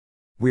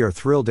We are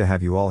thrilled to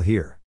have you all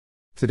here.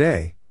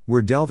 Today,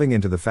 we're delving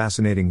into the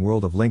fascinating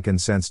world of Lincoln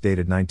cents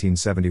dated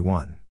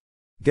 1971.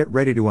 Get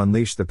ready to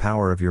unleash the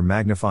power of your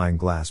magnifying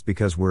glass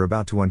because we're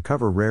about to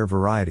uncover rare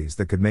varieties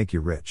that could make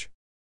you rich.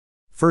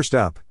 First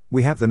up,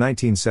 we have the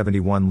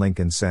 1971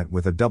 Lincoln cent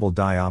with a double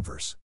die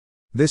obverse.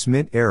 This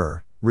mint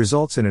error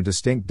results in a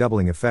distinct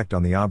doubling effect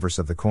on the obverse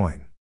of the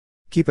coin.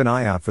 Keep an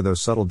eye out for those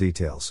subtle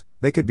details,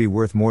 they could be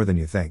worth more than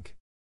you think.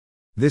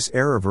 This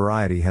error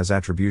variety has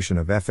attribution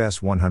of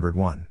FS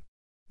 101.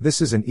 This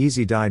is an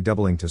easy die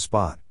doubling to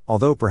spot,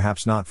 although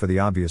perhaps not for the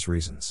obvious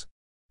reasons.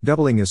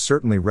 Doubling is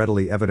certainly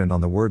readily evident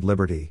on the word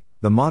liberty,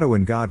 the motto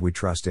 "In God We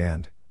Trust"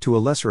 and, to a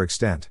lesser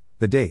extent,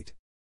 the date.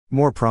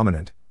 More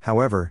prominent,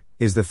 however,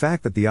 is the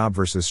fact that the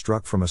obverse is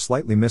struck from a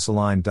slightly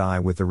misaligned die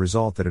with the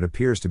result that it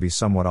appears to be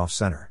somewhat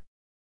off-center.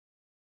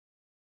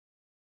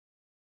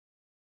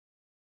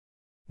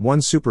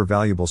 One super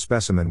valuable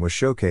specimen was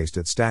showcased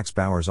at Stack's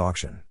Bowers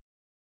auction.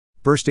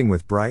 Bursting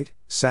with bright,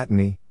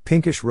 satiny,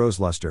 pinkish rose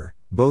luster,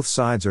 both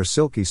sides are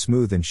silky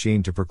smooth and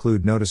sheen to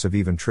preclude notice of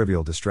even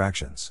trivial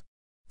distractions.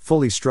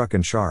 Fully struck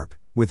and sharp,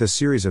 with a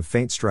series of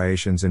faint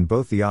striations in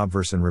both the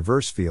obverse and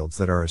reverse fields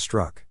that are as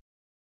struck.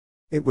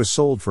 It was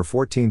sold for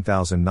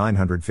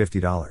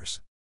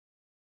 $14,950.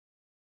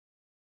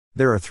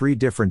 There are 3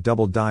 different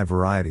double die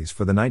varieties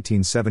for the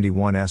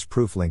 1971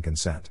 S-proof Lincoln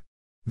cent.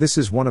 This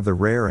is one of the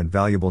rare and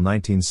valuable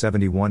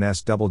 1971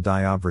 S double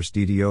die obverse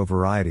DDO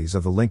varieties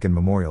of the Lincoln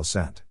Memorial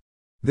cent.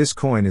 This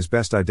coin is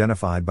best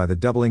identified by the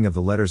doubling of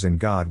the letters "In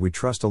God We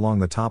Trust" along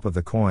the top of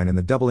the coin and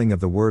the doubling of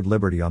the word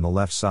liberty on the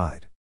left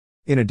side.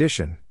 In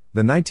addition,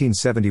 the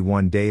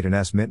 1971 date and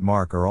S mint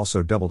mark are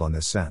also doubled on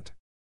this cent.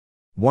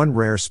 One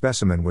rare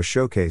specimen was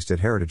showcased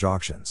at Heritage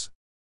Auctions.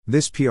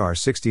 This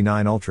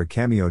PR69 Ultra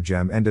Cameo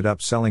gem ended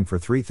up selling for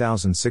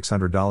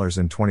 $3,600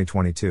 in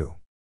 2022.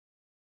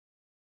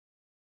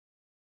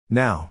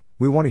 Now,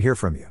 we want to hear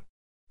from you.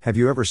 Have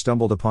you ever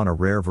stumbled upon a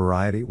rare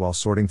variety while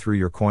sorting through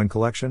your coin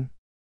collection?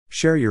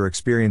 Share your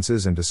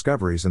experiences and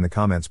discoveries in the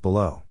comments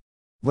below.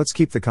 Let's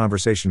keep the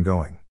conversation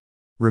going.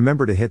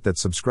 Remember to hit that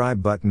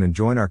subscribe button and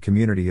join our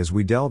community as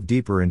we delve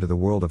deeper into the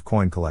world of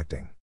coin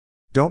collecting.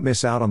 Don't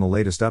miss out on the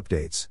latest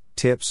updates,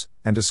 tips,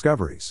 and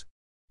discoveries.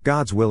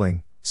 God's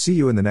willing, see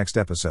you in the next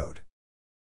episode.